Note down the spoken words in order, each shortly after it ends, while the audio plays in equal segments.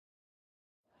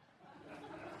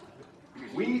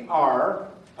We are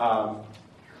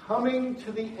coming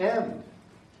to the end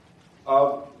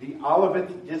of the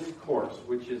Olivet Discourse,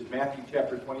 which is Matthew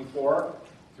chapter 24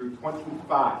 through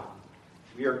 25.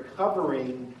 We are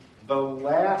covering the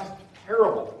last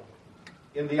parable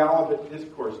in the Olivet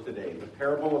Discourse today, the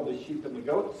parable of the sheep and the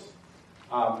goats.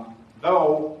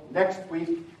 Though next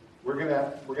week we're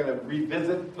gonna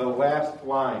revisit the last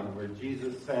line where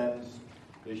Jesus sends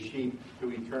the sheep to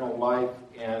eternal life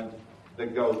and the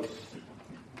goats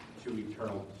to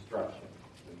eternal destruction.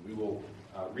 And we will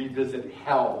revisit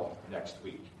hell next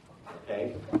week,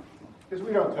 okay? Because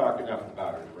we don't talk enough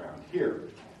about it around here.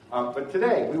 But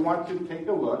today we want to take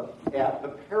a look at the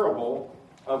parable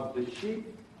of the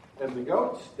sheep and the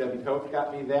goats. Debbie Coates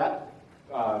got me that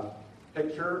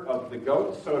picture of the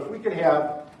goats. So if we could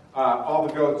have all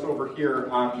the goats over here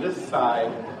on this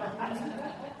side.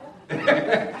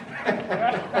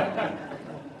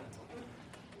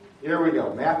 Here we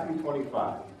go, Matthew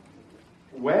 25.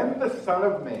 When the Son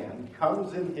of Man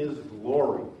comes in his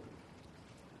glory,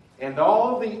 and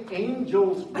all the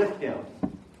angels with him,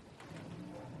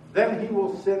 then he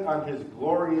will sit on his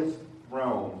glorious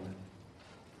throne.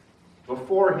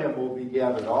 Before him will be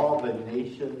gathered all the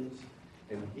nations,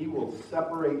 and he will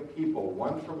separate people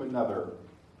one from another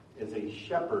as a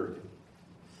shepherd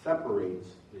separates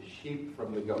the sheep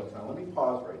from the goats. Now let me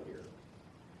pause right here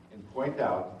and point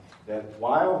out that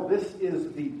while this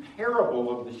is the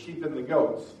parable of the sheep and the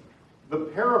goats, the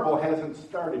parable hasn't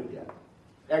started yet.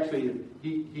 Actually,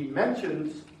 he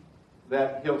mentions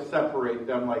that he'll separate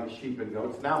them like sheep and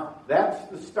goats. Now, that's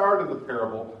the start of the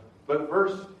parable, but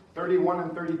verse 31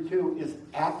 and 32 is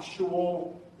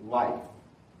actual life.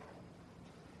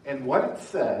 And what it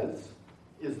says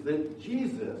is that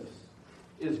Jesus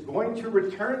is going to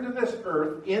return to this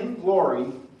earth in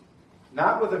glory,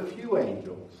 not with a few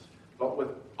angels, but with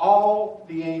all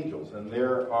the angels. And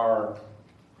there are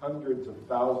hundreds of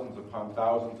thousands upon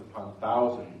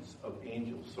thousands of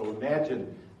angels. So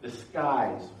imagine the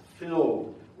skies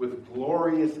filled with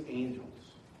glorious angels.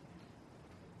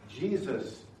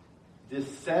 Jesus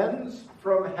descends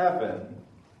from heaven.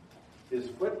 His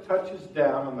foot touches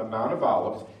down on the Mount of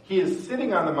Olives. He is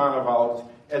sitting on the Mount of Olives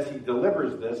as he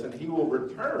delivers this, and he will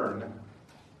return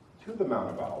to the Mount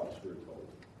of Olives, we're told.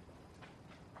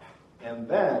 And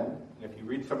then, if you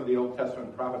read some of the Old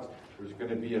Testament prophets, there's going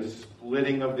to be a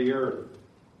splitting of the earth.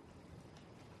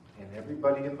 And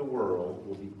everybody in the world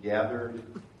will be gathered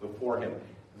before him.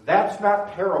 That's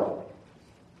not parable.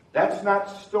 That's not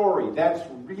story. That's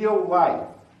real life.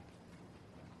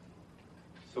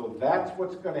 So that's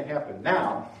what's going to happen.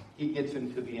 Now, he gets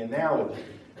into the analogy.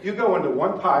 You go into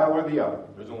one pile or the other.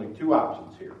 There's only two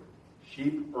options here.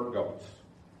 Sheep or goats.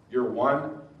 You're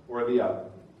one or the other.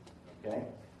 Okay?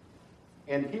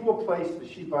 And he will place the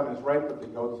sheep on his right, but the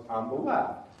goats on the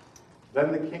left.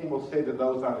 Then the king will say to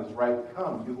those on his right,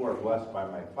 "Come, you who are blessed by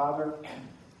my Father,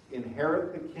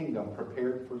 inherit the kingdom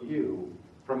prepared for you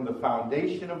from the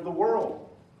foundation of the world.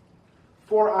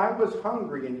 For I was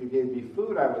hungry, and you gave me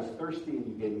food. I was thirsty, and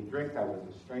you gave me drink. I was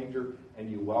a stranger, and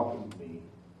you welcomed me.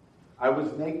 I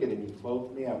was naked, and you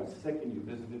clothed me. I was sick, and you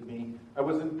visited me. I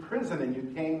was in prison, and you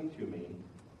came to me."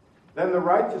 Then the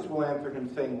righteous will answer him,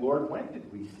 saying, "Lord, when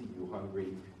did we see you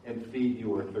hungry and feed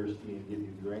you, or thirsty and give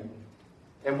you drink?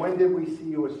 And when did we see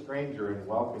you a stranger and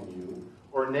welcome you,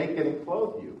 or naked and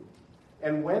clothe you?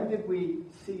 And when did we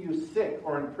see you sick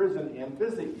or in prison and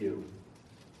visit you?"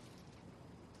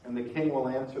 And the king will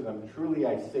answer them, "Truly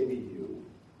I say to you,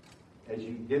 as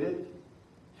you did it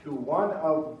to one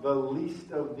of the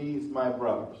least of these my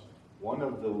brothers." One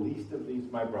of the least of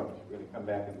these my brothers. We're going to come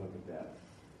back and look at that.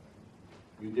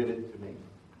 You did it to me.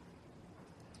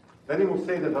 Then he will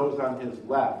say to those on his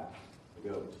left, the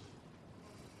goats,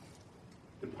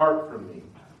 "Depart from me,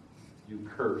 you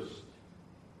cursed,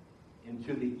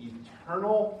 into the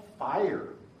eternal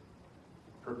fire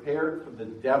prepared for the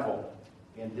devil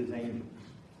and his angels.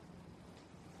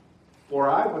 For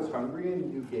I was hungry,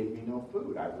 and you gave me no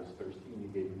food. I was thirsty, and you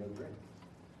gave me no drink.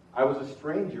 I was a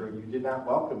stranger, and you did not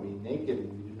welcome me, naked,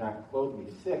 and you did not clothe me,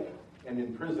 sick, and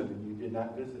in prison, and you did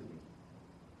not visit me."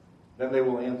 Then they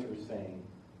will answer, saying,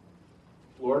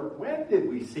 "Lord, when did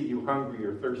we see you hungry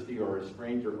or thirsty or a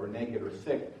stranger or naked or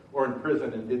sick or in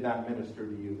prison and did not minister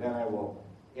to you?" Then I will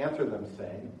answer them,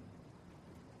 saying,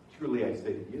 "Truly I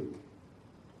say to you,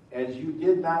 as you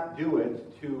did not do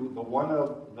it to the one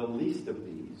of the least of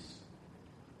these,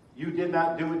 you did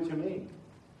not do it to me.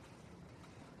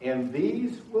 And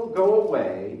these will go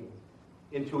away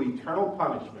into eternal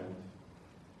punishment,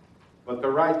 but the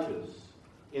righteous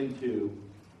into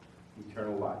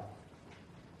eternal life."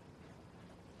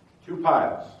 Two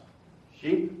piles,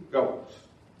 sheep, goats.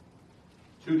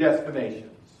 Two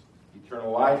destinations: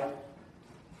 eternal life,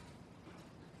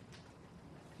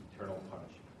 eternal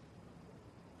punishment.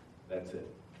 That's it.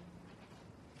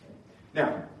 Okay.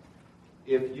 Now,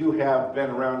 if you have been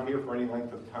around here for any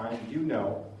length of time, you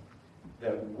know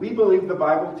that we believe the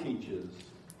Bible teaches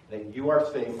that you are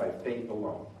saved by faith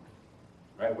alone.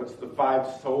 Right? What's the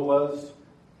 5 solas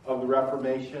of the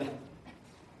Reformation?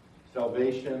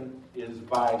 Salvation is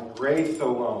by grace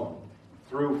alone,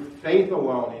 through faith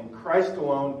alone, in Christ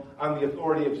alone, on the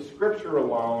authority of Scripture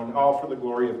alone, all for the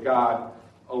glory of God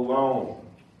alone.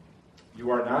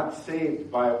 You are not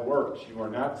saved by works. You are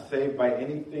not saved by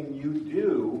anything you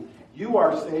do. You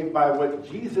are saved by what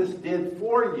Jesus did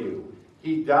for you.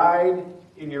 He died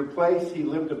in your place. He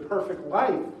lived a perfect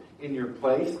life in your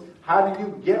place. How do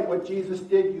you get what Jesus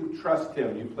did? You trust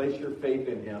him. You place your faith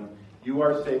in him. You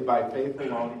are saved by faith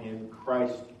alone, in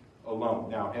Christ alone.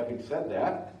 Now, having said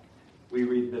that, we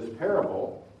read this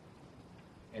parable,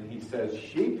 and he says,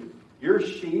 sheep, you're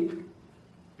sheep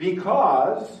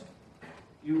because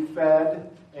you fed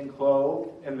and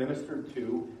clothed and ministered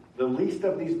to the least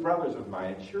of these brothers of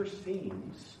mine. It sure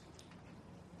seems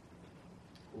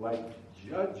like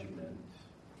judgment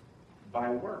by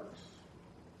works.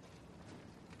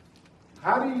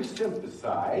 How do you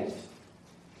synthesize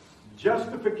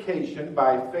justification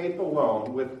by faith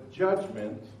alone with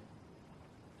judgment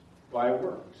by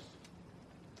works?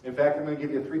 In fact, I'm going to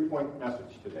give you a 3-point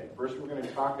message today. First, we're going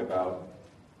to talk about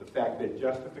the fact that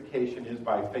justification is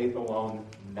by faith alone,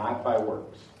 not by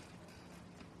works.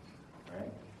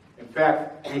 Right? In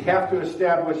fact, we have to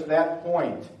establish that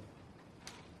point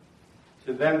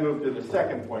to then move to the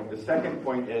second point. The second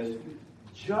point is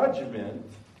judgment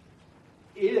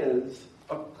is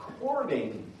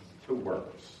according to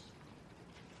works.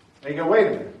 Now you go, wait a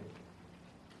minute.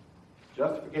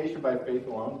 Justification by faith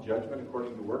alone, judgment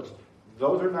according to works,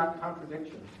 those are not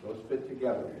contradictions. Those fit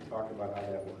together. We'll talk about how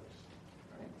that works.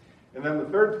 Right? And then the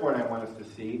third point I want us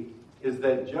to see is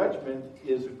that judgment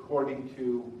is according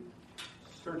to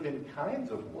certain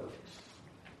kinds of works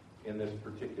in this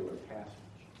particular passage.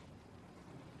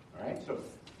 All right? So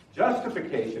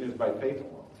justification is by faith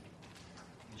alone.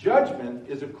 Judgment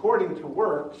is according to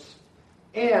works,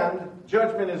 and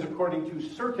judgment is according to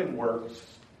certain works,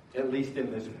 at least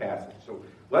in this passage. So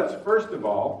let's first of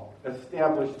all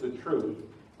establish the truth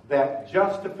that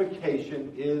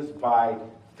justification is by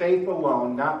faith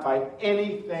alone, not by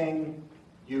anything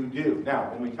you do. Now,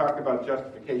 when we talk about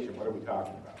justification, what are we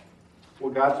talking about?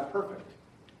 Well, God's perfect.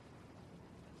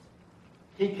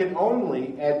 He can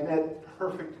only admit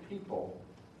perfect people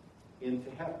into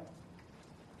heaven.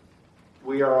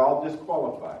 We are all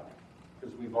disqualified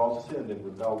because we've all sinned and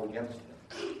rebelled against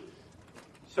him.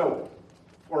 So,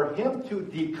 for him to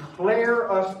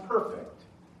declare us perfect,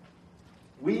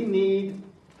 we need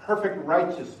perfect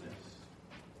righteousness.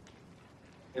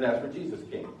 And that's where Jesus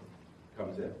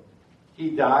comes in.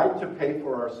 He died to pay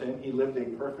for our sin. He lived a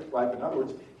perfect life. In other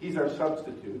words, he's our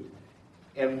substitute.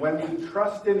 And when we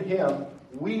trust in him,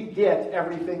 we get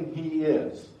everything he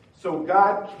is. So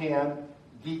God can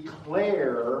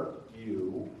declare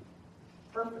you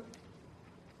perfect.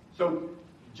 So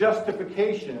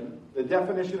justification, the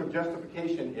definition of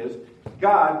justification is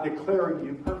God declaring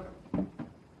you perfect.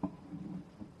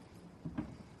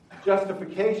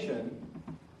 Justification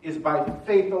is by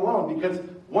faith alone, because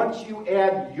once you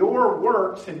add your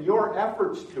works and your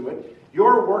efforts to it,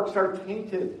 your works are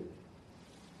tainted.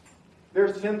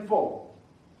 They're sinful.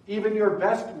 Even your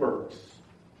best works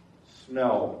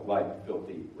smell like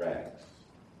filthy rags.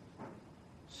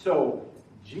 So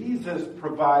Jesus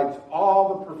provides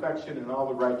all the perfection and all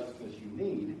the righteousness you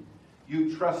need.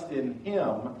 You trust in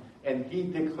him, and he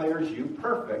declares you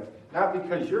perfect. Not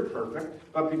because you're perfect,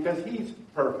 but because he's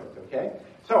perfect, okay?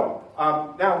 So,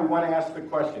 now we want to ask the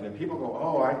question, and people go,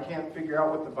 oh, I can't figure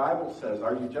out what the Bible says.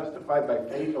 Are you justified by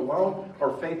faith alone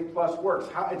or faith plus works?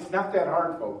 It's not that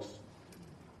hard, folks.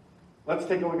 Let's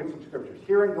take a look at some scriptures.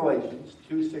 Here in Galatians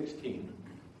 2:16,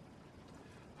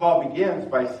 Paul begins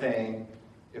by saying,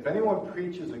 if anyone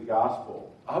preaches a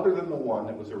gospel other than the one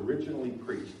that was originally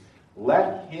preached,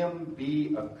 let him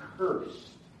be accursed.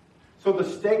 So the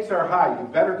stakes are high. You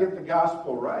better get the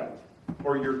gospel right,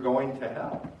 or you're going to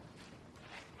hell.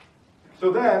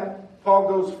 So then, Paul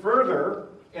goes further,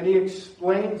 and he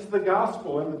explains the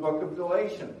gospel in the book of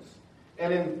Galatians.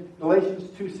 And in Galatians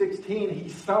 2:16, he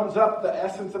sums up the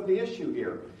essence of the issue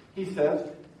here. He says,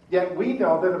 yet we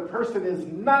know that a person is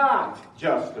not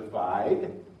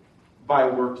justified by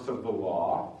works of the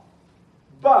law,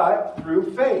 but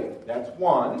through faith. That's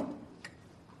one.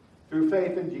 Through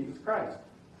faith in Jesus Christ.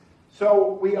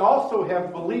 So we also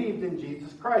have believed in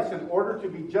Jesus Christ in order to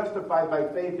be justified by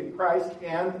faith in Christ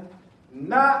and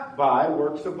not by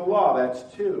works of the law. That's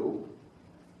 2.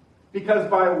 Because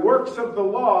by works of the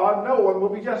law, no one will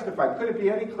be justified. Could it be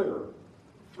any clearer?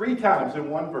 3 times in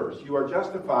one verse. You are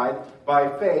justified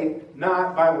by faith,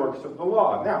 not by works of the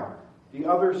law. Now, the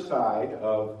other side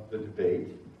of the debate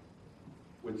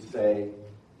would say,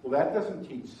 well, that doesn't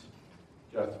teach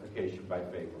justification by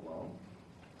faith alone.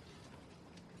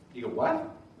 You go, what?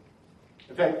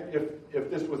 In fact, if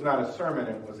this was not a sermon,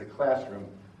 it was a classroom,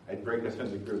 I'd break us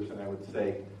into groups and I would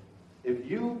say, if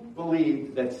you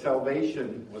believed that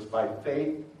salvation was by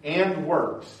faith and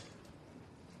works,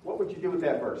 what would you do with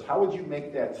that verse? How would you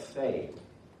make that say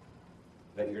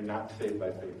that you're not saved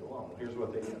by faith alone? Well, here's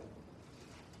what they do.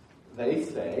 They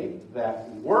say that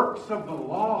works of the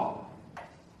law,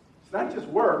 it's not just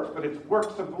works, but it's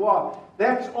works of the law.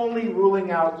 That's only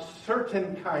ruling out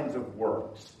certain kinds of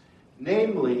works,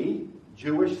 namely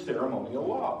Jewish ceremonial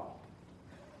law.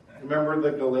 Remember,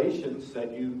 the Galatians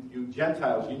said, you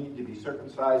Gentiles, you need to be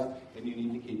circumcised and you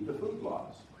need to keep the food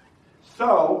laws.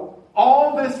 So,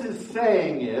 all this is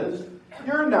saying is,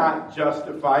 you're not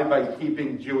justified by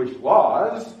keeping Jewish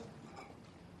laws.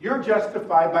 You're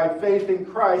justified by faith in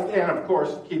Christ and, of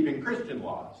course, keeping Christian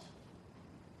laws,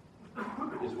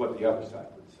 is what the other side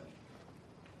would say.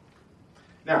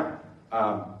 Now,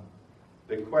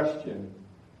 the question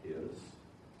is,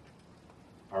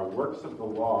 are works of the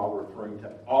law referring to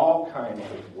all kinds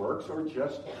of works or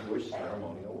just Jewish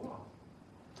ceremonial law?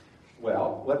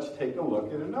 Well, let's take a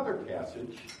look at another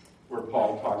passage where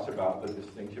Paul talks about the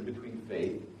distinction between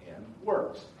faith and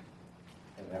works.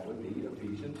 And that would be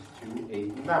Ephesians 2, 8,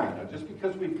 and 9. Now, just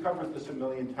because we've covered this a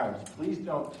million times, please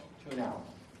don't tune out.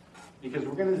 Because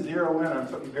we're going to zero in on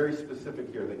something very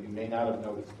specific here that you may not have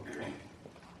noticed before.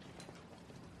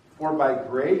 For by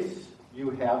grace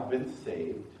you have been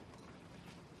saved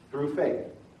through faith.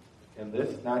 And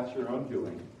this not your own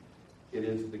doing. It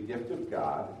is the gift of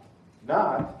God,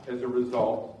 not as a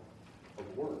result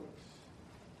of works,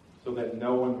 so that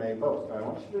no one may boast. Now, I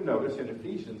want you to notice in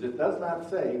Ephesians, it does not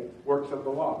say works of the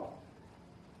law.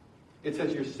 It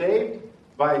says you're saved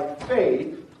by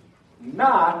faith,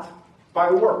 not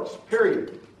by works,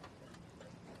 period.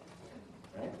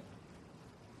 Right?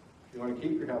 If you want to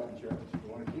keep your health insurance,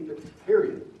 you want to keep it,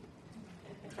 period.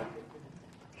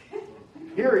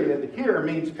 Period here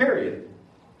means period.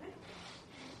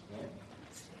 Right?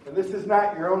 And this is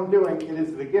not your own doing. It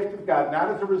is the gift of God, not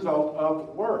as a result of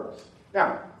works.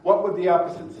 Now, what would the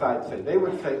opposite side say? They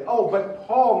would say, oh, but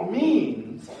Paul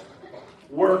means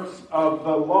works of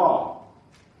the law.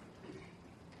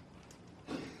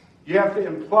 You have to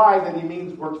imply that he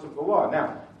means works of the law.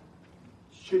 Now,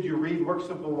 should you read works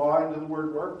of the law into the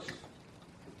word works?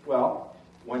 Well,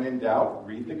 when in doubt,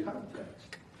 read the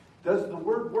context. Does the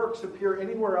word works appear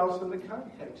anywhere else in the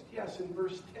context? Yes, in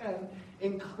verse 10.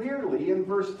 And clearly in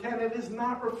verse 10, it is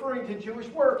not referring to Jewish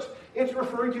works. It's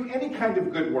referring to any kind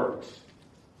of good works.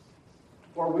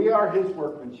 For we are his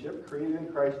workmanship, created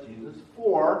in Christ Jesus,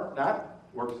 for, not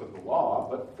works of the law,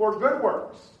 but for good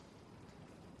works.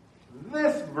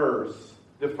 This verse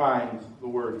defines the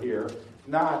word here,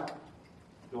 not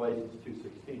Galatians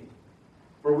 2:16.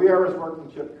 For we are his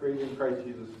workmanship, created in Christ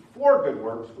Jesus, for good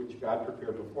works, which God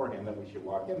prepared beforehand that we should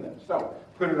walk in them. So,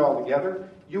 put it all together.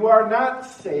 You are not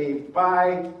saved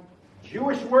by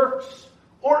Jewish works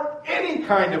or any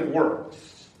kind of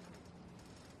works.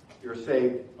 You're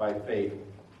saved by faith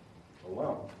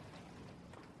alone.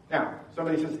 Now,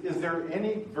 somebody says, is there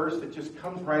any verse that just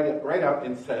comes right out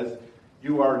and says,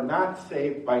 you are not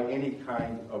saved by any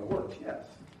kind of works? Yes.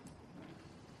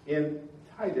 In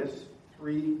Titus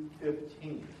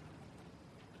 3:15.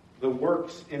 The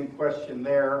works in question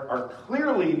there are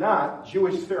clearly not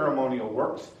Jewish ceremonial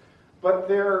works, but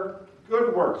they're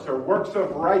good works or works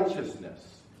of righteousness.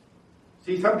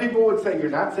 See, some people would say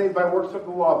you're not saved by works of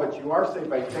the law, but you are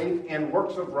saved by faith and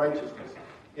works of righteousness.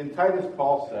 In Titus,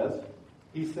 Paul says,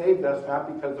 he saved us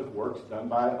not because of works done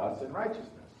by us in righteousness.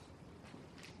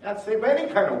 Not saved by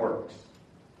any kind of works,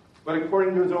 but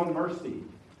according to his own mercy,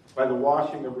 by the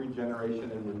washing of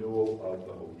regeneration and renewal of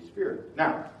the Holy Spirit.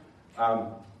 Now,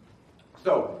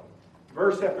 so,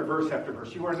 verse after verse after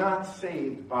verse, you are not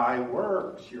saved by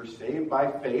works. You're saved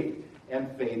by faith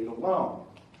and faith alone.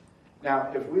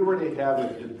 Now, if we were to have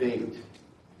a debate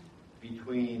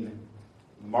between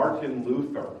Martin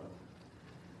Luther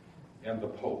and the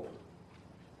Pope,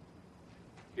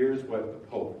 here's what the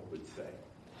Pope would say.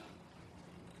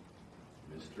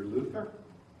 Mr. Luther,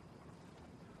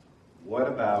 what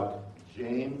about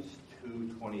James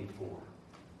 2:24?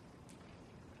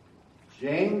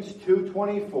 James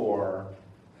 2:24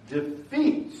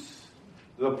 defeats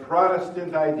the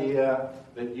Protestant idea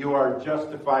that you are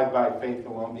justified by faith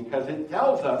alone, because it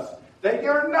tells us that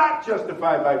you're not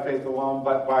justified by faith alone,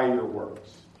 but by your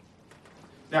works.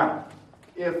 Now,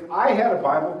 if I had a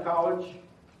Bible college,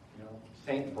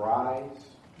 St. Bryce,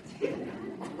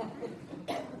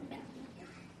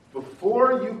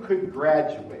 before you could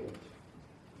graduate,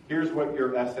 here's what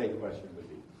your essay question would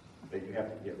be that you have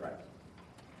to get right.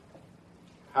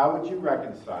 How would you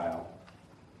reconcile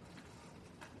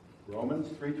Romans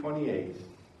 3:28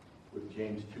 with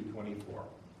James 2:24?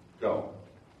 Go.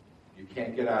 You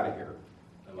can't get out of here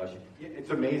unless you...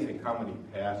 It's amazing how many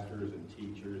pastors and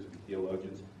teachers and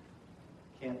theologians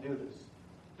can't do this.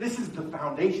 This is the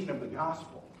foundation of the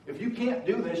gospel. If you can't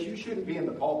do this, you shouldn't be in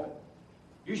the pulpit.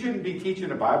 You shouldn't be teaching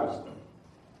a Bible study.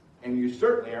 And you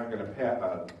certainly aren't going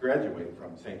to graduate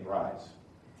from St. Bryce.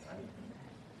 Right?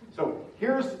 So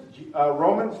here's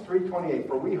Romans 3:28.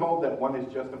 For we hold that one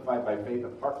is justified by faith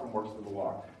apart from works of the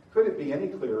law. Could it be any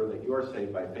clearer that you are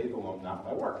saved by faith alone, not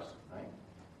by works? Right?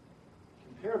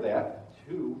 Compare that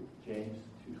to James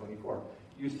 2:24.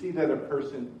 You see that a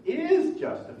person is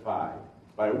justified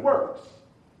by works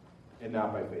and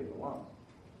not by faith alone.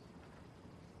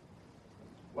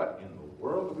 What in the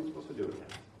world are we supposed to do with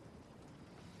that?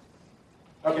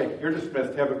 Okay, you're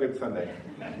dismissed. Have a good Sunday.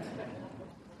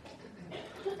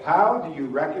 How do you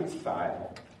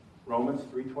reconcile Romans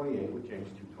 3:28 with James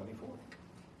 2:24?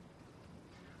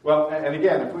 Well, and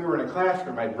again, if we were in a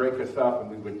classroom, I'd break us up,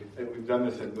 and we've done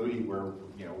this at Moody where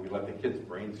we let the kids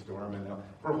brainstorm, and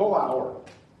for a whole hour,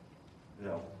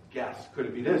 guess, could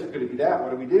it be this, could it be that,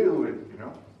 what do we do? And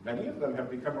many of them have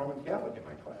become Roman Catholic in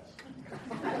my class.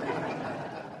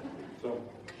 So,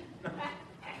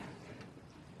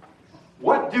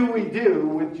 what do we do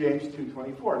with James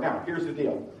 2:24? Now, here's the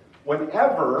deal.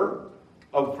 Whenever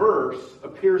a verse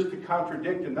appears to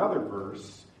contradict another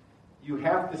verse, you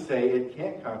have to say it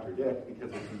can't contradict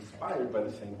because it's inspired by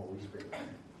the same Holy Spirit.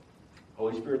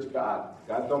 Holy Spirit's God.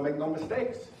 God don't make no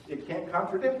mistakes. It can't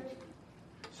contradict.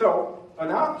 So,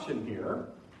 an option here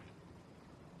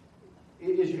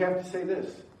is you have to say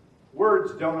this.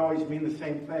 Words don't always mean the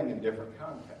same thing in different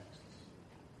contexts.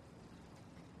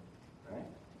 Right?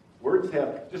 Words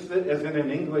have, just as in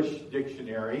an English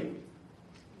dictionary,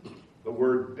 the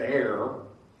word bear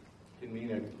can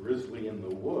mean a grizzly in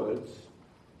the woods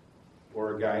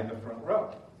or a guy in the front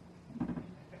row.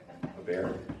 A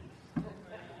bear.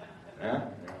 Yeah?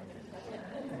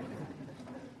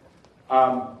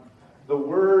 The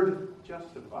word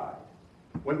justified.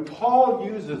 When Paul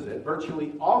uses it,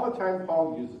 virtually all the time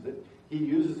Paul uses it, he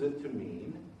uses it to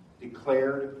mean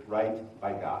declared right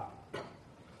by God.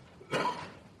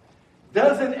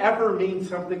 Doesn't ever mean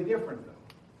something different, though.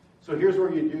 So here's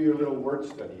where you do your little word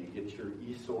study. You get your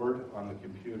eSword on the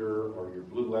computer or your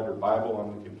Blue Letter Bible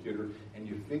on the computer, and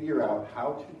you figure out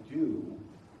how to do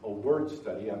a word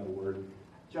study on the word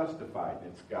justified.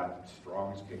 And it's got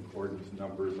Strong's Concordance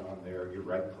numbers on there. You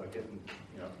right-click it, and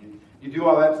you do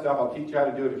all that stuff. I'll teach you how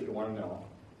to do it if you want to know.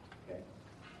 Okay?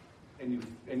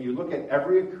 And you look at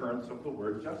every occurrence of the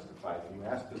word justified, and you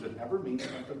ask, does it ever mean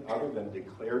something other than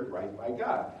declared right by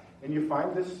God? And you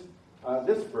find this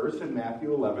verse in Matthew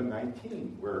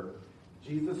 11:19, where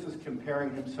Jesus is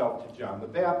comparing himself to John the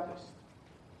Baptist.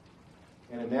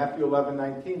 And in Matthew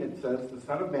 11:19 it says, the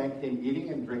Son of Man came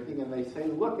eating and drinking, and they say,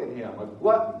 look at him, a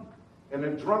glutton and a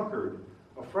drunkard,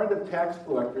 a friend of tax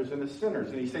collectors and of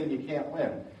sinners. And he's saying you can't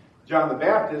win. John the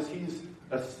Baptist, he's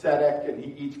ascetic, and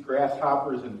he eats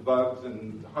grasshoppers and bugs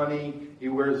and honey. He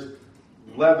wears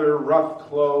leather, rough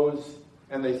clothes.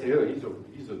 And they say, oh,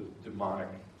 he's a demonic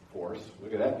force.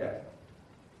 Look at that guy.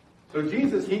 So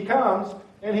Jesus, he comes,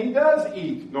 and he does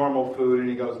eat normal food, and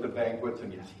he goes to banquets,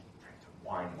 and yes, he drank some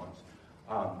wine once.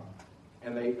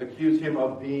 And they accuse him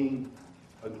of being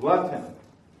a glutton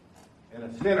and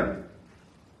a sinner.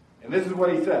 And this is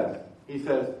what he says. He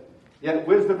says, yet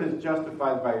wisdom is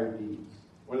justified by her deeds.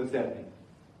 What does that mean?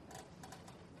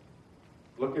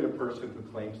 Look at a person who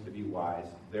claims to be wise.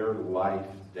 Their life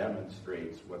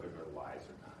demonstrates whether they're wise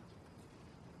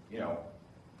or not.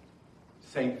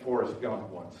 St. Forrest Gump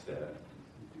once said,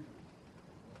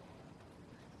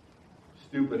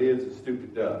 stupid is as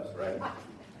stupid does, right?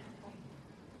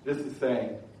 This is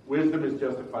saying wisdom is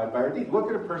justified by her deeds. Look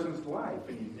at a person's life,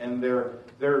 and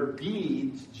their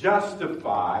deeds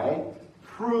justify,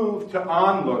 prove to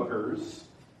onlookers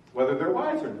whether they're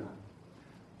wise or not.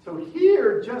 So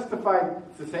here, justified,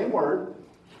 it's the same word,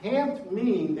 can't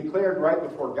mean declared right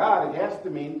before God. It has to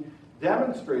mean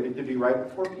demonstrated to be right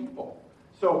before people.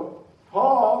 So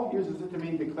Paul uses it to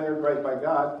mean declared right by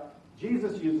God.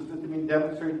 Jesus uses it to mean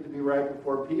demonstrated to be right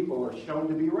before people or shown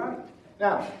to be right.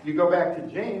 Now, you go back to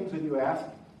James and you ask,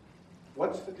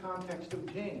 what's the context of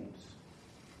James?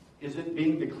 Is it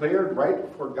being declared right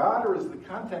before God, or is the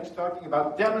context talking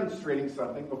about demonstrating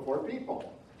something before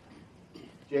people?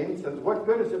 James says, what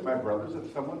good is it, my brothers,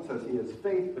 if someone says he has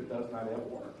faith but does not have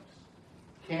works?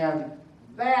 Can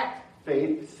that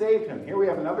faith save him? Here we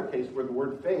have another case where the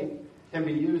word faith can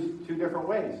be used two different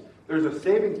ways. There's a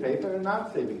saving faith and a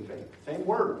non-saving faith. Same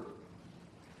word.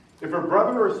 If a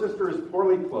brother or sister is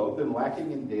poorly clothed and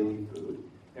lacking in daily food,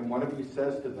 and one of you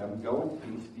says to them, go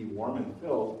in peace, be warm and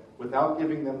filled, without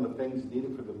giving them the things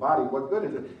needed for the body, what good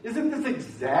is it? Isn't this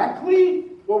exactly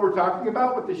what we're talking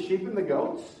about with the sheep and the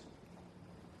goats?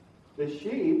 The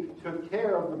sheep took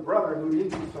care of the brother who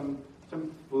needed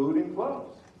some food and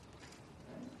clothes.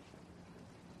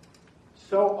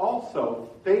 So also,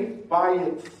 faith by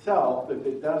itself, if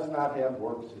it does not have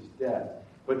works, is dead.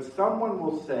 But someone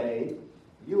will say,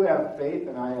 you have faith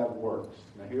and I have works.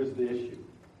 Now here's the issue.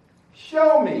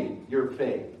 Show me your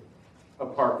faith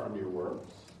apart from your works,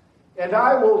 and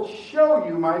I will show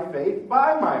you my faith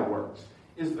by my works.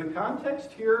 Is the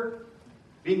context here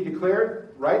being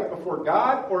declared right before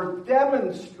God, or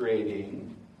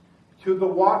demonstrating to the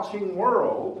watching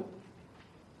world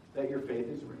that your faith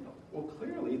is real? Well,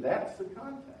 clearly that's the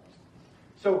context.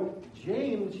 So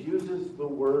James uses the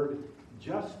word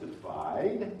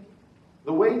justified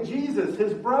the way Jesus,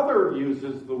 his brother,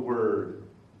 uses the word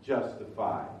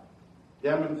justified.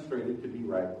 Demonstrated to be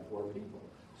right before people.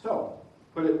 So,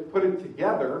 put it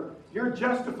together. You're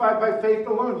justified by faith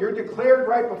alone. You're declared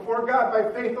right before God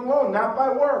by faith alone, not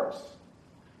by works.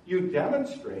 You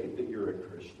demonstrate that you're a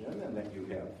Christian and that you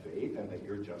have faith and that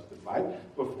you're justified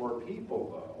before people,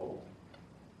 though,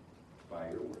 by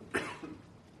your works. Right?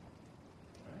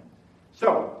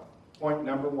 So, point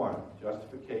number one,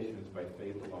 justification is by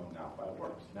faith alone, not by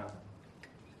works. Now,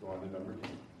 let's go on to number two.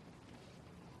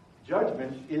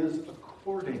 Judgment is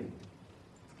according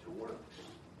to works.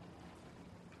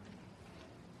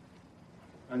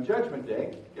 On Judgment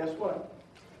Day, guess what?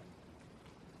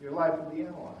 Your life will be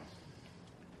analyzed.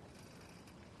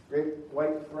 Great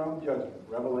white throne judgment,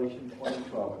 Revelation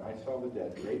 20:12. And I saw the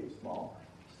dead, great and small,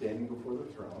 standing before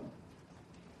the throne.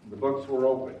 The books were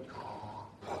opened.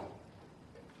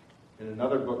 And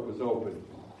another book was opened,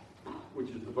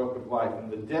 which is the book of life.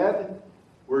 And the dead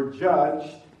were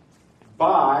judged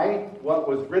by what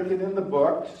was written in the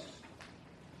books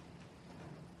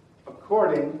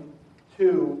according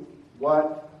to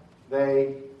what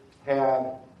they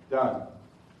had done.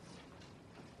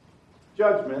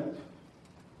 Judgment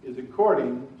is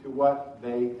according to what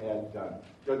they had done.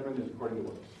 Judgment is according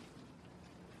to works.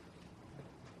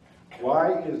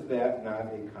 Why is that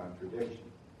not a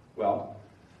contradiction? Well,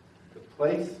 the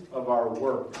place of our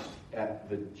works at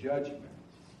the judgment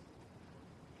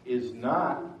is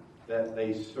not that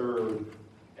they serve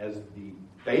as the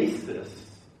basis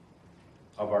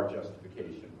of our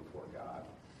justification before God,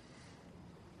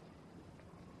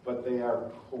 but they are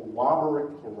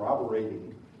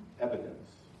corroborating evidence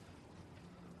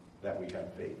that we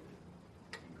have faith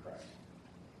in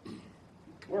Christ.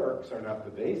 Works are not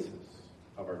the basis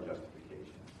of our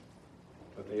justification,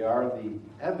 but they are the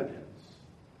evidence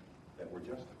that we're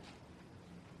justified.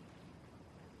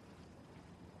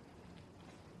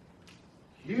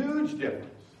 Huge difference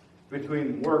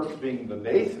between works being the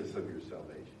basis of your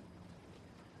salvation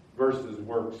versus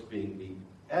works being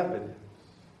the evidence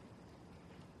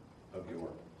of your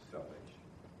salvation.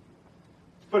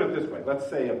 Let's put it this way. Let's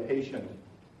say a patient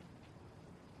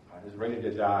is ready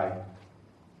to die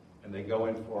and they go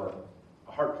in for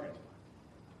a heart transplant.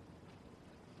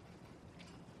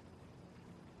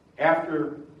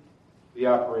 After the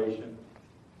operation,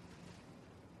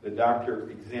 the doctor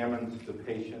examines the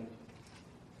patient,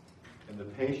 and the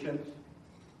patient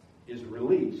is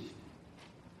released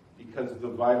because the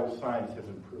vital signs have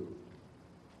improved.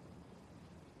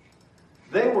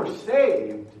 They were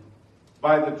saved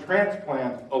by the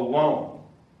transplant alone.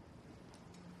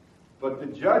 But the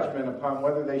judgment upon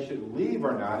whether they should leave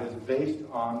or not is based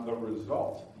on the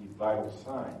results, the vital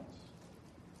signs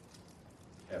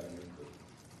having improved.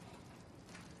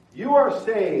 You are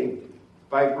saved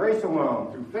by grace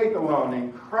alone, through faith alone,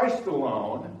 in Christ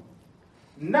alone,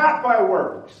 not by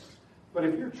works. But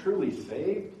if you're truly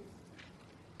saved,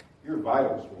 your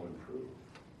vitals will improve.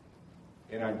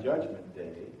 And on Judgment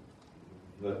Day,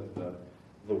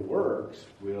 the works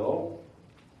will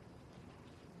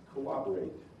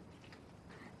corroborate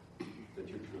that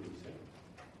you're truly saved.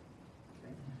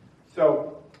 Okay?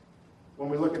 So, when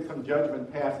we look at some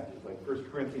judgment passages, like 1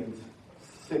 Corinthians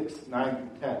 6, 9 through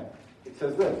 10, it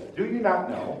says this: do you not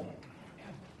know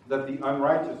that the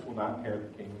unrighteous will not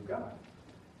inherit the kingdom of God?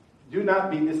 Do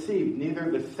not be deceived, neither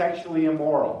the sexually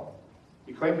immoral.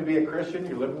 You claim to be a Christian,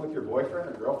 you're living with your boyfriend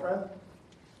or girlfriend?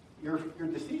 you're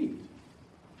deceived.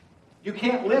 You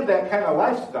can't live that kind of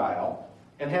lifestyle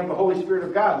and have the Holy Spirit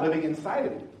of God living inside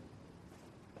of you.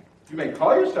 You may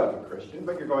call yourself a Christian,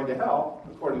 but you're going to hell,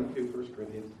 according to 1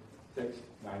 Corinthians 6,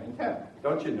 9, and 10.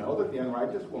 Don't you know that the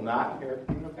unrighteous will not inherit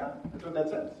the kingdom of God? That's what that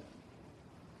says.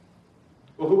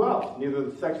 Well, who else? Neither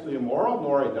the sexually immoral,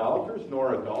 nor idolaters,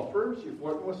 nor adulterers. You're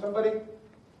flirting with somebody?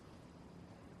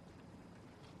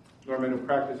 Nor men who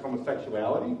practice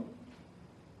homosexuality,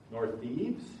 nor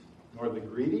thieves, nor the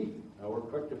greedy. Now, we're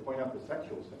quick to point out the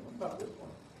sexual sin. What about this one?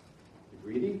 The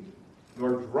greedy,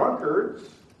 nor drunkards,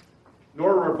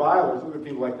 nor revilers. Other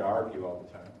people like to argue all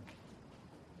the time.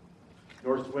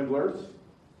 Nor swindlers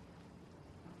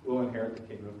will inherit the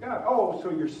kingdom of God. Oh, so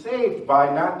you're saved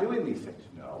by not doing these things.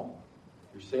 No.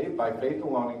 You're saved by faith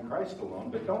alone in Christ alone,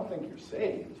 but don't think you're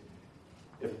saved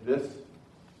if this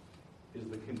is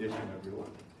the condition of your life.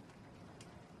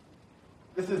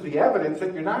 This is the evidence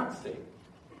that you're not saved.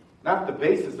 Not the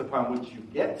basis upon which you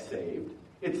get saved.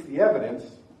 It's the evidence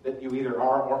that you either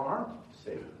are or aren't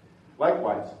saved.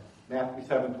 Likewise, Matthew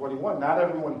 7:21, not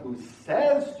everyone who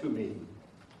says to me,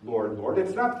 Lord, Lord.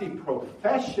 It's not the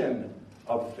profession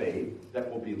of faith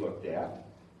that will be looked at.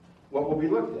 What will be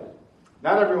looked at?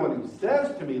 Not everyone who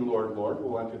says to me, Lord, Lord,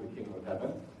 will enter the kingdom of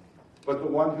heaven, but the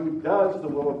one who does the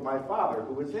will of my Father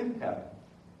who is in heaven.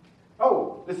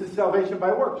 Oh, this is salvation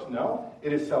by works. No,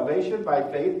 it is salvation by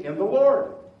faith in the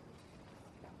Lord.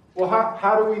 Well,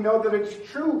 how do we know that it's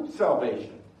true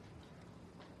salvation?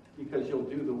 Because you'll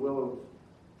do the will of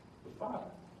the Father.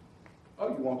 Oh,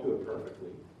 you won't do it perfectly,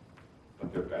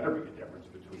 but there better be a difference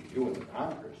between you and the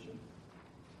non-Christian.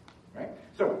 Right?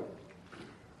 So,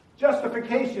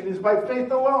 justification is by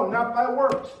faith alone, not by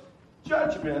works.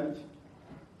 Judgment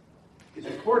is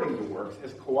according to works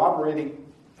as corroborating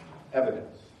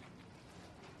evidence.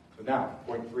 So now,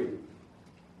 point 3.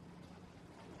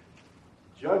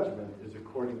 Judgment is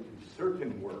according to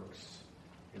certain works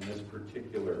in this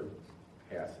particular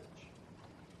passage.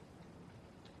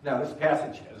 Now, this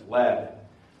passage has led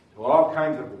to all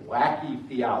kinds of wacky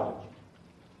theology.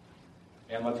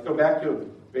 And let's go back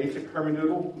to basic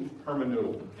hermeneutical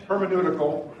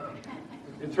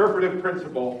interpretive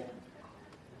principle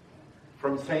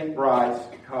from St. Bride's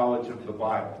College of the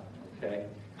Bible. Okay?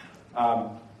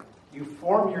 You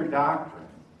form your doctrine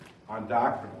on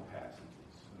doctrinal passages.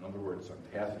 In other words, on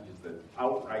passages that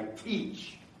outright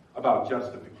teach about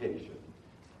justification.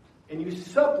 And you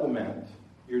supplement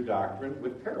your doctrine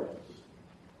with parables.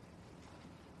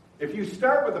 If you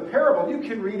start with a parable, you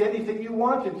can read anything you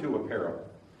want into a parable.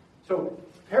 So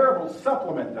parables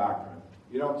supplement doctrine.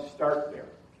 You don't start there.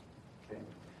 Okay?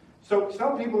 So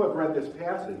some people have read this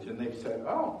passage and they've said,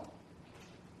 oh,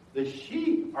 the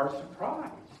sheep are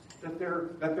surprised that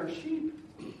they're sheep.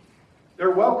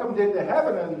 They're welcomed into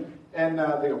heaven and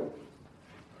they go,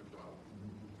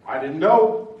 I didn't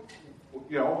know,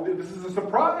 this is a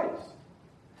surprise.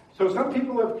 So some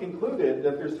people have concluded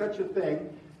that there's such a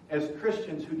thing as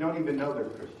Christians who don't even know they're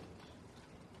Christians.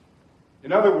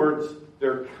 In other words,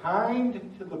 they're kind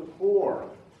to the poor.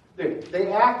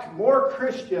 They act more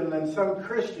Christian than some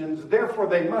Christians, therefore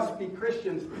they must be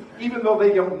Christians, even though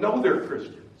they don't know they're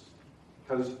Christians,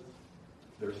 because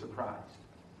they're surprised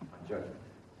on judgment.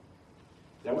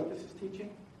 Is that what this is teaching?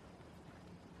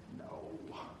 No.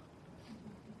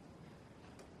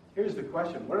 Here's the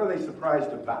question. What are they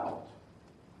surprised about?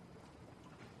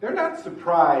 They're not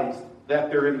surprised that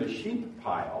they're in the sheep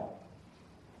pile.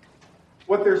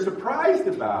 What they're surprised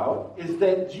about is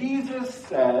that Jesus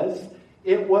says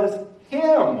it was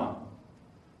him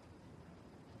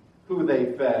who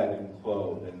they fed and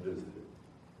clothed and visited.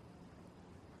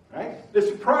 Right? The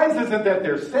surprise isn't that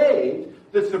they're saved.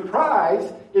 The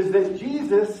surprise is that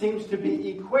Jesus seems to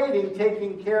be equating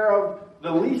taking care of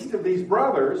the least of these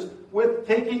brothers with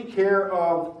taking care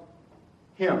of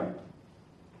him.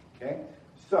 Okay?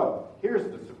 So, here's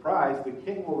the surprise. The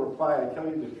king will reply, I tell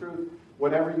you the truth,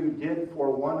 whatever you did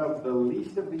for one of the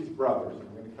least of these brothers, and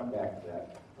we're going to come back to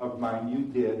that, of mine you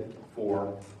did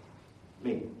for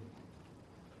me.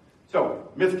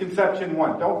 So, misconception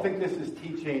 1. Don't think this is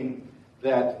teaching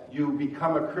that you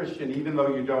become a Christian even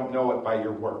though you don't know it by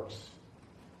your works.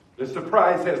 The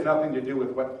surprise has nothing to do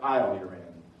with what pile you're in.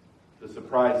 The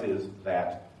surprise is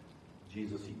that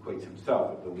Jesus equates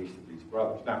himself with the least of these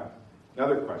brothers. Now,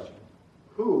 another question.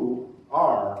 Who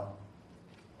are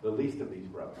the least of these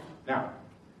brothers? Now,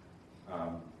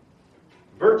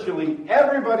 virtually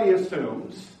everybody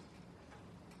assumes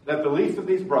that the least of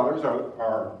these brothers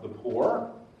are the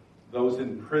poor, those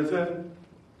in prison,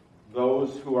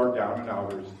 those who are down and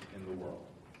outers in the world.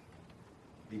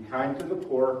 Be kind to the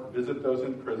poor, visit those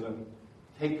in prison,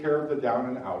 take care of the down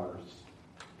and outers,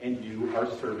 and you are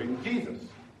serving Jesus.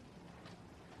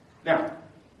 Now,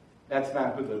 that's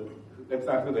not who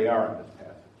they are in this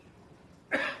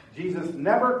passage. Jesus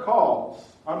never calls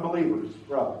unbelievers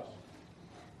brothers.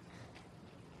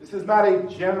 This is not a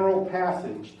general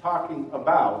passage talking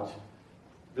about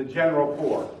the general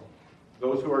poor,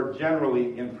 those who are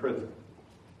generally in prison.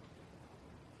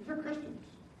 These are Christians.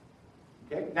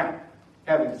 Okay? Now,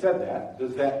 having said that,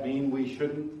 does that mean we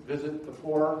shouldn't visit the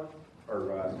poor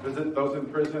or visit those in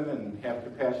prison and have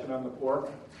compassion on the poor?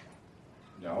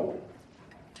 No,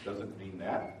 doesn't mean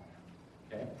that.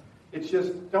 Okay? It's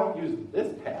just don't use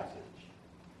this passage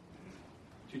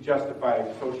to justify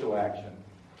social action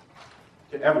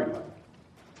to everybody.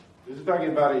 This is talking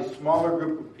about a smaller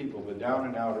group of people, the down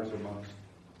and outers amongst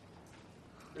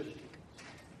Christians.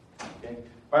 Okay?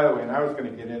 By the way, and I was going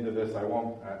to get into this, I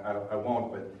won't,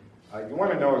 but you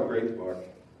want to know a great book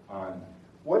on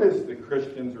what is the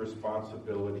Christian's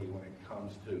responsibility when it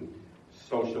comes to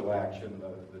social action.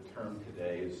 The term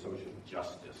today is social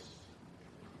justice.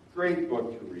 Great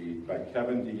book to read by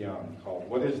Kevin DeYoung called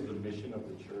What is the Mission of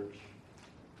the Church?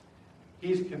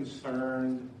 He's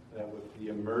concerned that with the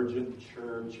emergent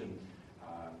church and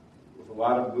with a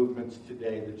lot of movements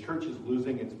today, the church is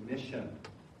losing its mission.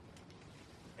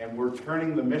 And we're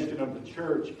turning the mission of the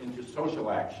church into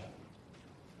social action.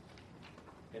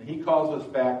 And he calls us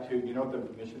back to, you know what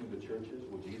the mission of the church is?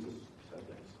 Well, Jesus said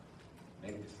this.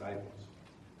 Make disciples.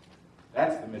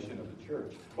 That's the mission of the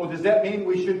church. Well, does that mean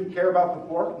we shouldn't care about the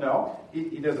poor? No.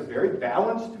 He does a very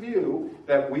balanced view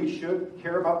that we should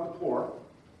care about the poor.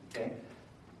 Okay?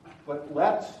 But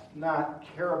let's not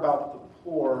care about the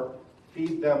poor,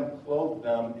 feed them, clothe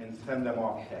them, and send them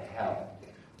off to hell.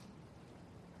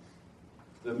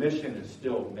 The mission is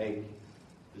still make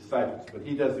disciples, but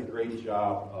he does a great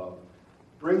job of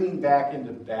bringing back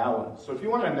into balance. So if you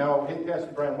want to know, hey,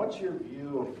 Pastor Brian, what's your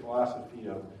view of philosophy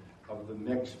of the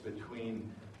mix between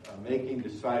making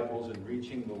disciples and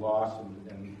reaching the lost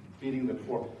and feeding the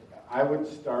poor? I would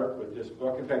start with this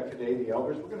book. In fact, today, the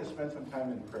elders, we're going to spend some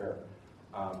time in prayer.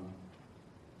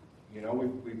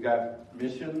 We've got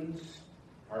missions.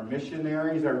 Our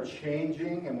missionaries are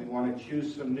changing, and we want to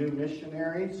choose some new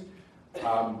missionaries.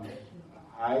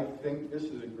 I think this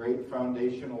is a great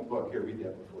foundational book. Here, read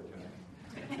that before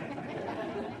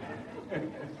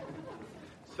tonight.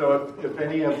 So if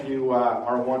any of you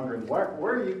are wondering, where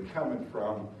are you coming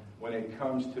from when it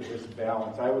comes to this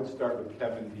balance, I would start with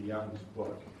Kevin DeYoung's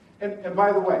book. And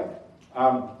by the way,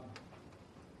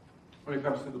 when it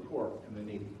comes to the poor and the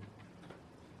needy,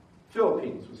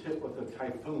 Philippines was hit with a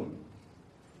typhoon.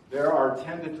 There are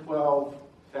 10 to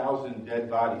 12,000 dead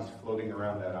bodies floating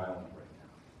around that island right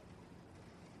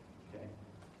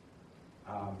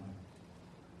now. Okay?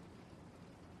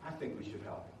 I think we should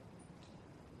help.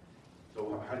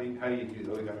 So how do you do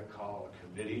that? We got to call a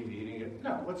committee meeting?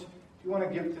 No, if you want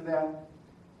to give to that,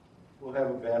 we'll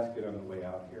have a basket on the way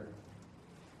out here.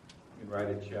 You can write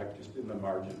a check, just in the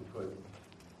margin, put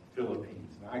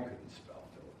Philippines. Now, I couldn't spell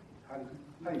Philippines.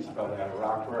 How do you spell that,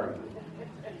 Rock? Where are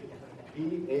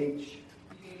you? P-H-I.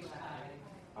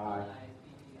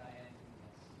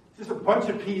 Just a bunch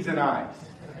of P's and I's.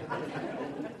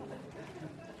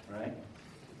 Right?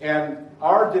 And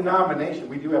our denomination,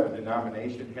 we do have a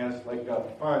denomination, has like a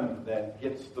fund that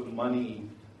gets the money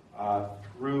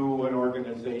through an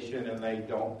organization, and they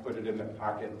don't put it in their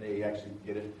pocket. They actually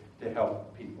get it to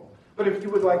help people. But if you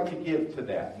would like to give to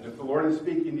that, and if the Lord is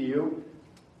speaking to you,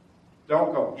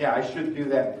 don't go, yeah, I should do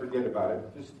that and forget about it.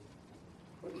 Just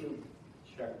put your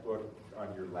checkbook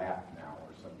on your lap now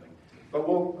or something. But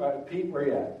we'll, Pete, where are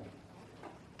you at?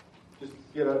 Just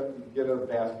get a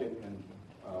basket, and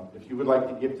if you would like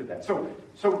to give to that. So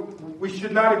we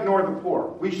should not ignore the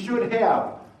poor. We should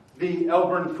have the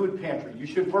Elburn Food Pantry. You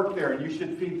should work there, and you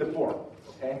should feed the poor.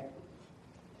 Okay?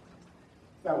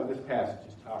 That's not what this passage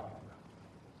is talking about.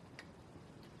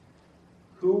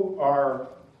 Who are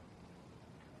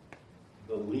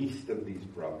the least of these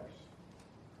brothers?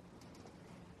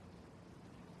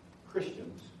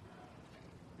 Christians,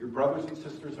 your brothers and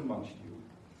sisters amongst you,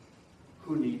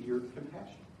 who need your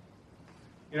compassion.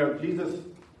 You know, Jesus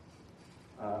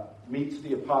meets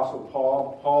the Apostle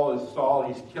Paul. Paul is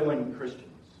Saul. He's killing Christians.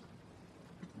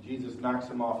 Jesus knocks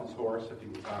him off his horse, if he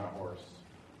was on a horse.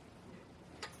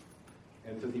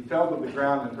 And it says he fell to the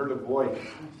ground and heard a voice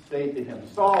say to him,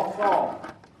 Saul, Saul,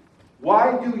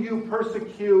 why do you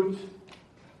persecute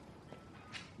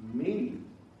me?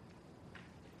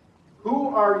 Who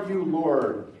are you,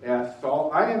 Lord? Asked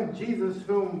Saul. I am Jesus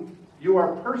whom you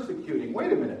are persecuting.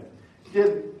 Wait a minute.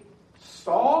 Did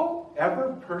Saul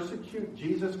ever persecute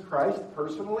Jesus Christ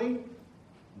personally?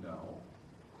 No.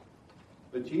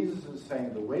 But Jesus is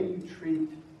saying the way you treat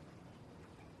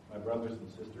my brothers and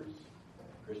sisters,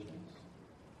 Christians,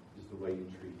 is the way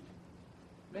you treat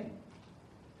me.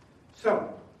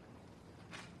 So,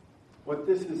 what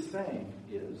this is saying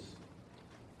is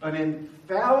an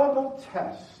infallible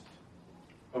test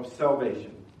of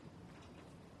salvation.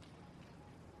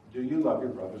 Do you love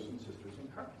your brothers and sisters in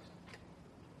Christ?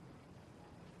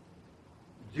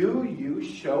 Do you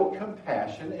show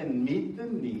compassion and meet the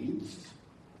needs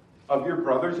of your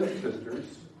brothers and sisters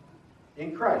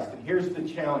in Christ? And here's the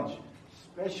challenge,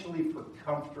 especially for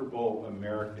comfortable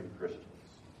American Christians.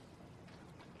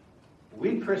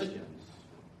 We Christians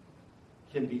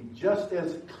can be just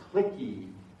as cliquey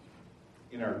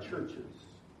in our churches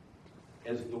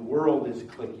as the world is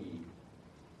cliquey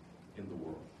in the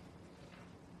world.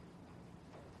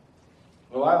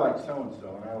 Well, I like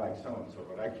so-and-so, and I like so-and-so,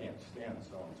 but I can't stand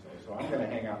so-and-so, so I'm going to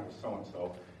hang out with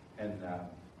so-and-so and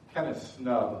kind of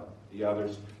snub the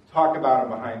others, talk about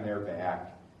them behind their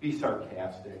back, be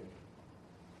sarcastic.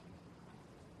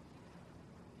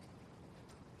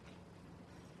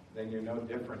 Then you're no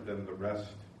different than the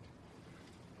rest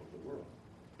of the world.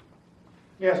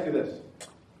 Let me ask you this.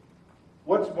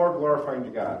 What's more glorifying to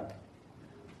God?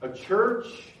 A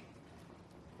church,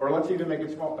 or let's even make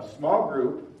it small, a small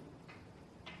group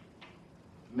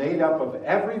made up of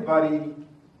everybody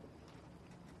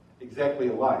exactly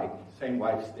alike, same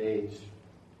life stage,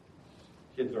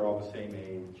 kids are all the same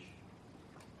age,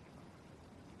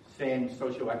 same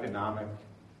socioeconomic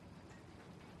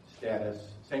status,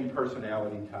 same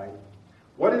personality type.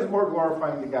 What is more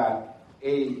glorifying to God?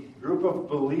 A group of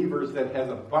believers that has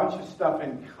a bunch of stuff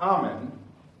in common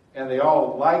and they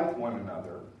all like one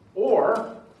another,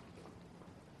 or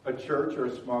a church or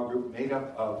a small group made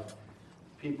up of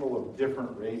people of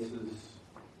different races,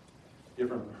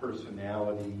 different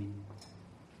personality,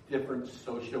 different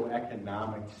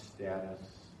socioeconomic status.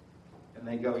 And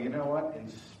they go, you know what? In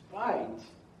spite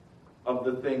of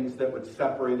the things that would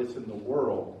separate us in the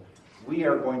world, we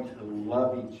are going to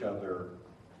love each other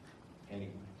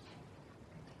anyways.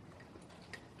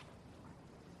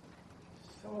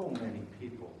 So many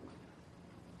people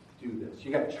do this.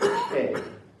 You got Church A.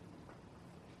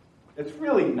 It's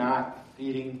really not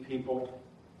feeding people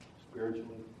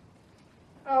spiritually.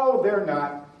 Oh, they're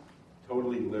not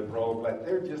totally liberal, but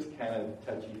they're just kind of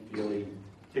touchy-feely,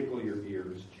 tickle your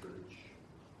ears church.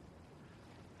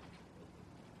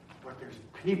 But there's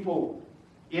people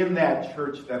in that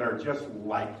church that are just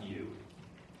like you.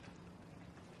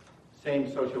 Same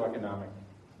socioeconomic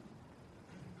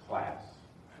class.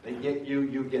 They get you,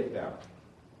 you get them.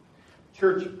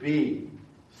 Church B,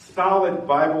 solid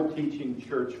Bible-teaching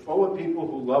church, full of people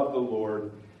who love the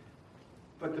Lord,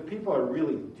 but the people are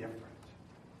really different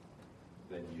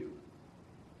than you.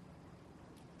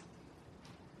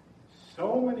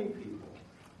 So many people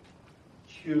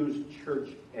choose Church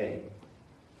A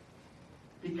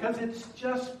because it's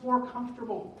just more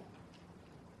comfortable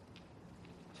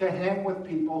to hang with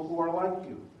people who are like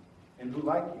you and who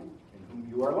like you and whom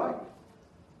you are like.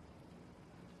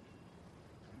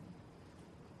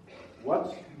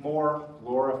 What's more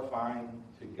glorifying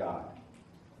to God?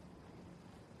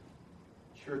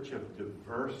 Church of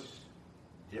diverse,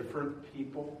 different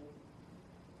people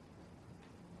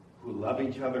who love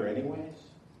each other anyways?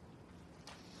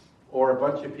 Or a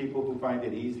bunch of people who find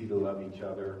it easy to love each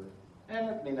other?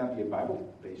 It may not be a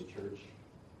Bible-based church,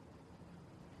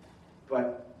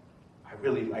 but I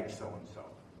really like so-and-so.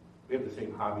 We have the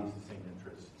same hobbies, the same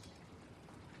interests.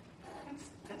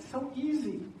 That's so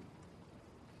easy.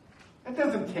 That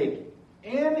doesn't take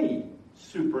any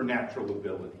supernatural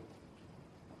ability.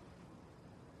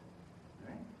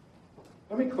 Right?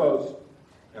 Let me close,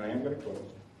 and I am going to close,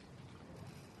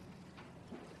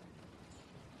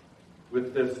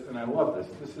 with this, and I love this.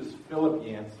 This is Philip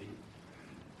Yancey.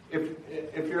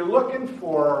 If you're looking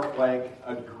for like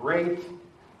a great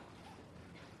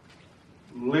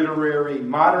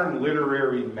modern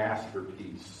literary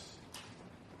masterpiece,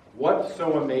 What's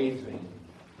So Amazing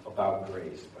About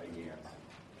Grace by Yancey.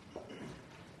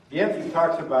 Yancey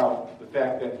talks about the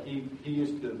fact that he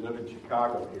used to live in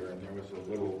Chicago here, and there was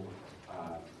a little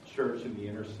church in the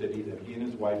inner city that he and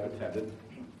his wife attended.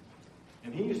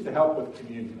 And he used to help with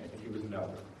communion. I think he was an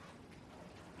elder.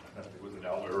 I don't know if he was an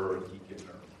elder or a deacon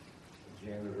or a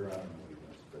janitor, I don't know what he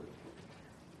was. But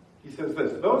he says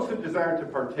this: those who desire to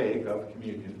partake of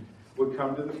communion would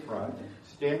come to the front,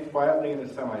 stand quietly in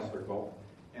a semicircle,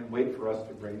 and wait for us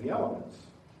to bring the elements.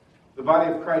 The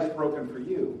body of Christ broken for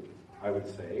you, I would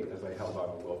say, as I held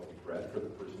out a loaf of bread for the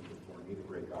person before me to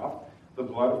break off. The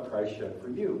blood of Christ shed for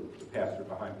you, the pastor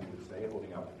behind me would say,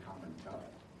 holding out the common cup.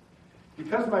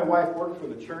 Because my wife worked for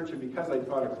the church and because I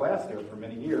taught a class there for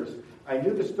many years, I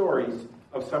knew the stories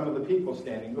of some of the people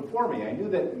standing before me. I knew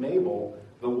that Mabel,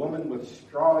 the woman with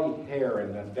strawy hair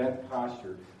and a bent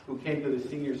posture, who came to the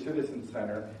Senior Citizen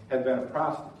Center, had been a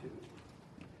prostitute.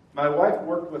 My wife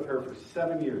worked with her for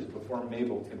 7 years before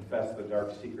Mabel confessed the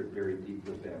dark secret buried deep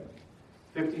within.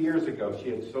 50 years ago, she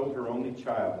had sold her only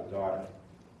child, a daughter.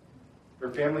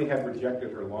 Her family had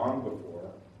rejected her long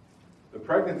before. The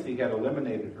pregnancy had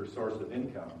eliminated her source of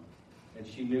income, and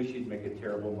she knew she'd make a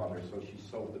terrible mother, so she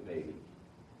sold the baby.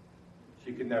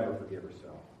 She could never forgive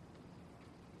herself.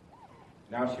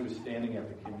 Now she was standing at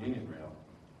the communion rail,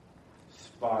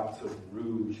 spots of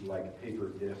rouge like paper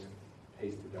disc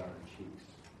pasted on her cheeks,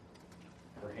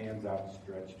 her hands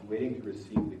outstretched, waiting to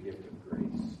receive the gift of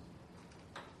grace.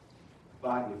 The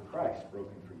body of Christ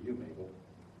broken for you, Mabel.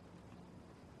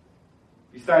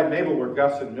 Beside Mabel were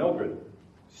Gus and Mildred,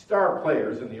 star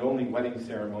players in the only wedding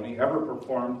ceremony ever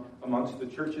performed amongst the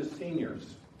church's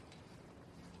seniors.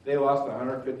 They lost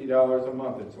 $150 a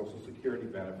month in Social Security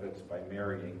benefits by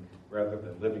marrying rather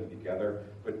than living together,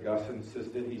 but Gus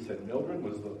insisted. He said Mildred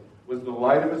was the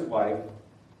light of his life,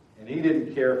 and he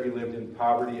didn't care if he lived in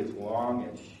poverty as long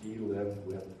as she lived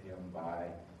with him by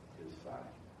his side.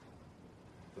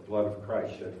 The blood of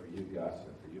Christ shed for you, Gus,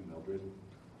 and for you, Mildred.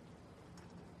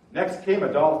 Next came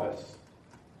Adolphus.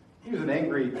 He was an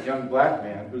angry young black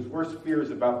man whose worst fears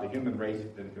about the human race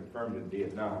had been confirmed in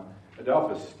Vietnam.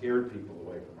 Adolphus scared people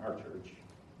away from our church.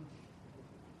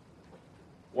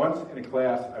 Once in a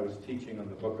class I was teaching on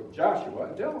the book of Joshua,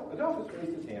 Adolphus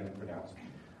raised his hand and pronounced,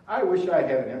 "I wish I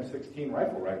had an M16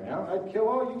 rifle right now. I'd kill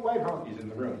all you white honkies in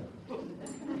the room."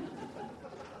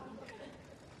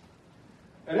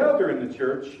 An elder in the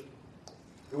church,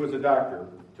 who was a doctor,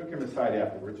 took him aside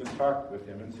afterwards and talked with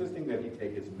him, insisting that he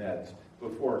take his meds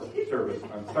before service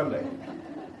on Sunday.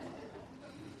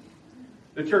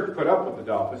 The church put up with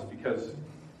Adolphus because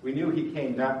we knew he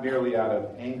came not merely out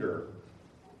of anger,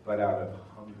 but out of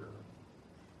hunger.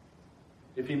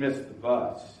 If he missed the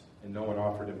bus and no one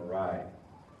offered him a ride,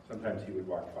 sometimes he would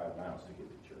walk 5 miles to get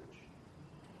to church.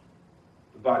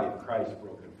 The body of Christ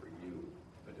broken for you,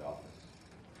 Adolphus.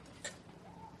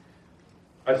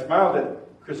 I smiled at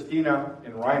Christina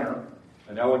and Rainer,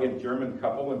 an elegant German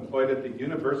couple employed at the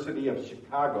University of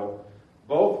Chicago.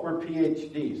 Both were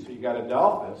PhDs. So you got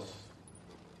Adolphus,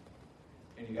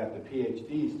 and you got the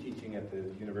PhDs teaching at the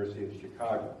University of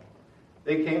Chicago.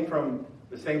 They came from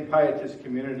the same pietist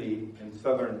community in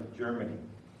southern Germany.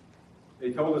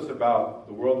 They told us about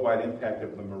the worldwide impact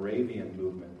of the Moravian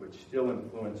movement, which still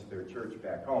influenced their church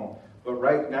back home. But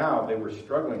right now, they were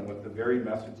struggling with the very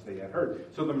message they had heard.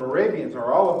 So the Moravians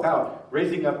are all about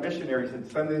raising up missionaries and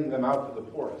sending them out to the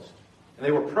poorest. And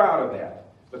they were proud of that,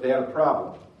 but they had a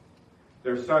problem.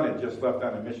 Their son had just left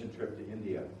on a mission trip to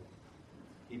India.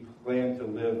 He planned to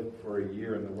live for a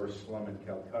year in the worst slum in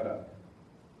Calcutta.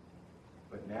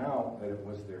 But now that it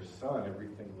was their son,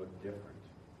 everything looked different.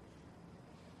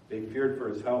 They feared for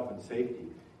his health and safety.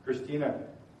 Christina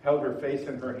held her face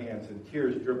in her hands, and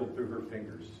tears dribbled through her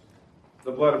fingers.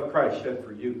 The blood of Christ shed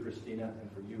for you, Christina,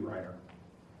 and for you, Rainer.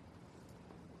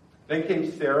 Then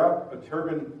came Sarah, a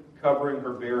turban covering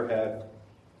her bare head,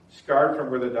 scarred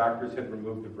from where the doctors had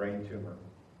removed the brain tumor.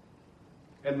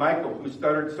 And Michael, who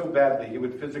stuttered so badly he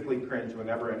would physically cringe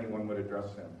whenever anyone would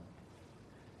address him.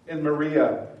 And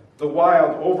Maria, the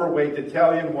wild, overweight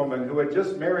Italian woman who had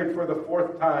just married for the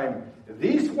 4th time.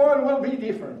 This one will be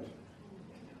different.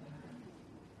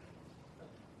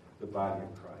 The body of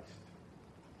Christ.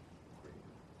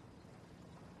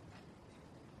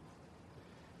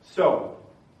 So,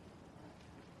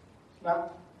 let's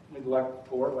not neglect the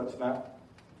poor. Let's not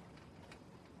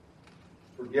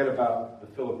forget about the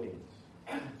Philippines.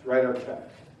 Let's write our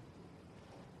checks.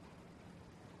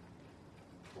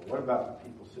 But what about the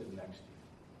people sitting next to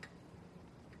you?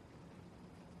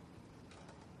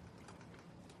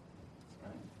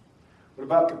 Right? What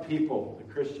about the people,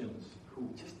 the Christians, who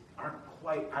just aren't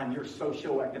quite on your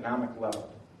socioeconomic level?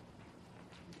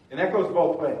 And that goes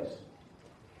both ways.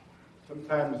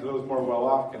 Sometimes those more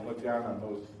well-off can look down on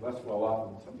those less well-off,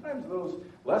 and sometimes those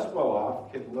less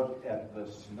well-off can look at the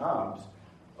snobs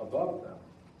above them.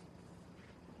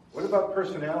 What about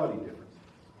personality differences?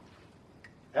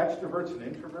 Extroverts and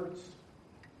introverts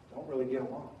don't really get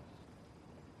along,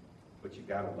 but you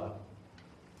gotta love them.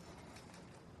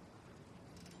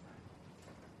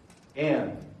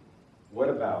 And what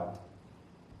about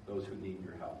those who need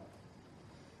your help?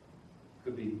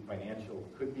 Could be financial,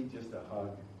 could be just a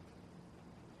hug.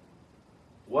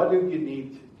 What do you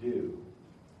need to do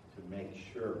to make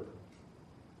sure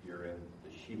you're in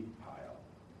the sheep pile,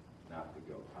 not the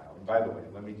goat pile? And by the way,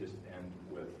 let me just end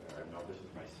with, I know this is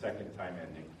my 2nd time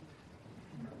ending.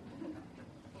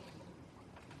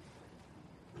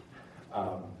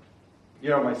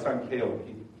 My son Caleb,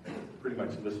 he pretty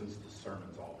much listens to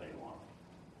sermons all day long.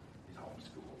 He's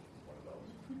homeschooled, one of those.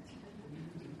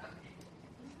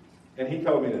 And he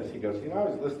told me this. He goes, I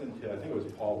was listening to, I think it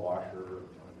was Paul Washer,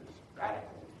 one of his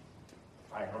radical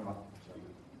firearm.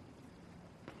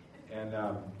 And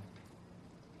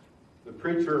the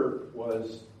preacher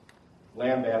was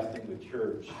lambasting the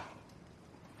church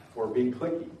for being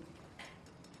cliquey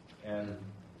and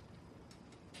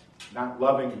not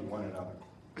loving one another.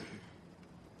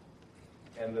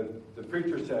 And the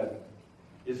preacher said,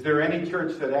 is there any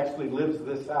church that actually lives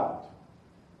this out?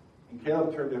 And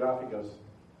Caleb turned it off. He goes,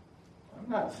 I'm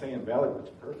not saying Valley Brook's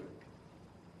perfect,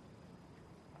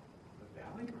 but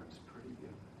Valley Brook's pretty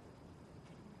good.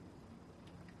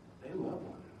 They love one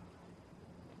another.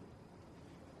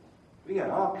 We got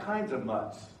all kinds of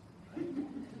mutts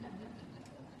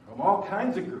from all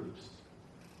kinds of groups.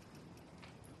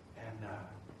 And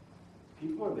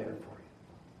people are there for you.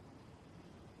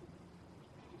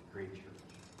 Great church.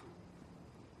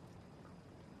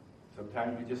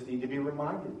 Sometimes we just need to be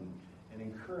reminded and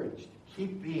encouraged.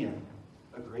 Keep being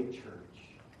a great church.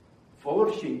 Full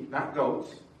of sheep, not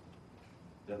goats,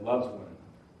 that loves one another.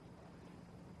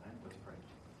 Right? Let's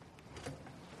pray.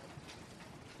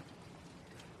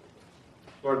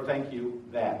 Lord, thank you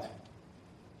that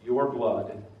your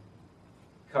blood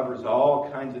covers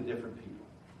all kinds of different people.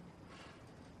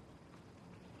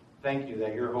 Thank you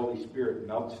that your Holy Spirit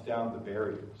melts down the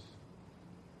barriers.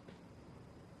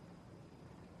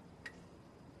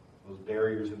 Those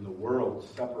barriers in the world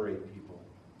separate people,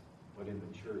 but in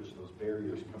the church, those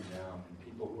barriers come down, and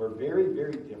people who are very,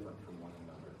 very different from one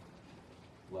another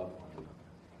love one another.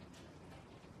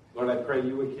 Lord, I pray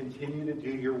you would continue to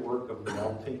do your work of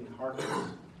melting hearts,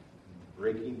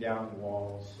 breaking down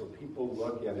walls, so people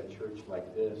look at a church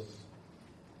like this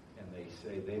and they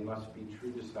say they must be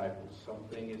true disciples.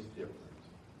 Something is different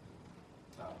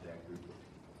about that group of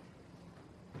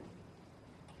people.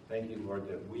 Thank you, Lord,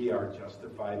 that we are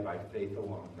justified by faith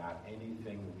alone, not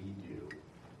anything we do,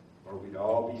 or we'd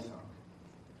all be sunk.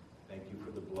 Thank you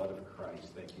for the blood of Christ.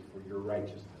 Thank you for your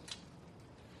righteousness.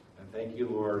 And thank you,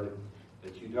 Lord,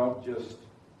 that you don't just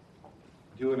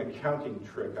do an accounting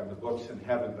trick on the books in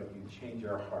heaven, but you change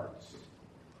our hearts.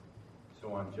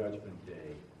 So on Judgment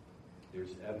Day,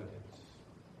 there's evidence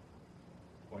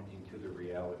pointing to the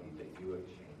reality that you have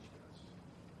changed us.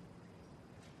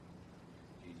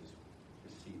 Jesus,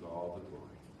 receive all the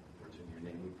glory. For it's in your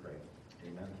name we pray.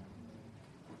 Amen.